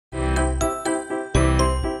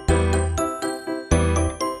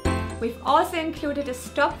We've also included a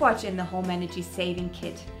stopwatch in the home energy saving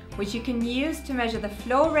kit, which you can use to measure the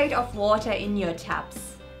flow rate of water in your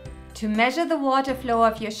taps. To measure the water flow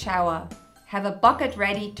of your shower, have a bucket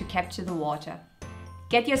ready to capture the water.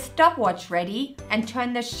 Get your stopwatch ready and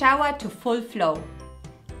turn the shower to full flow.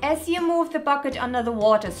 As you move the bucket under the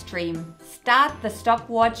water stream, start the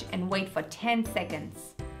stopwatch and wait for 10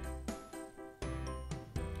 seconds.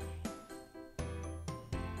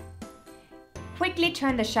 Quickly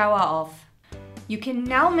turn the shower off. You can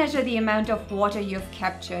now measure the amount of water you've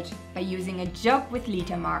captured by using a jug with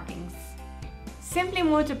liter markings. Simply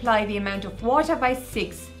multiply the amount of water by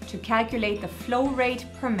 6 to calculate the flow rate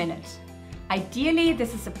per minute. Ideally,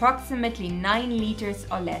 this is approximately 9 liters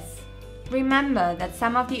or less. Remember that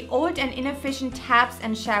some of the old and inefficient taps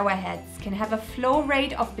and shower heads can have a flow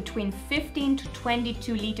rate of between 15 to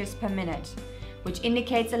 22 liters per minute, which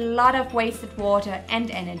indicates a lot of wasted water and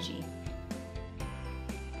energy.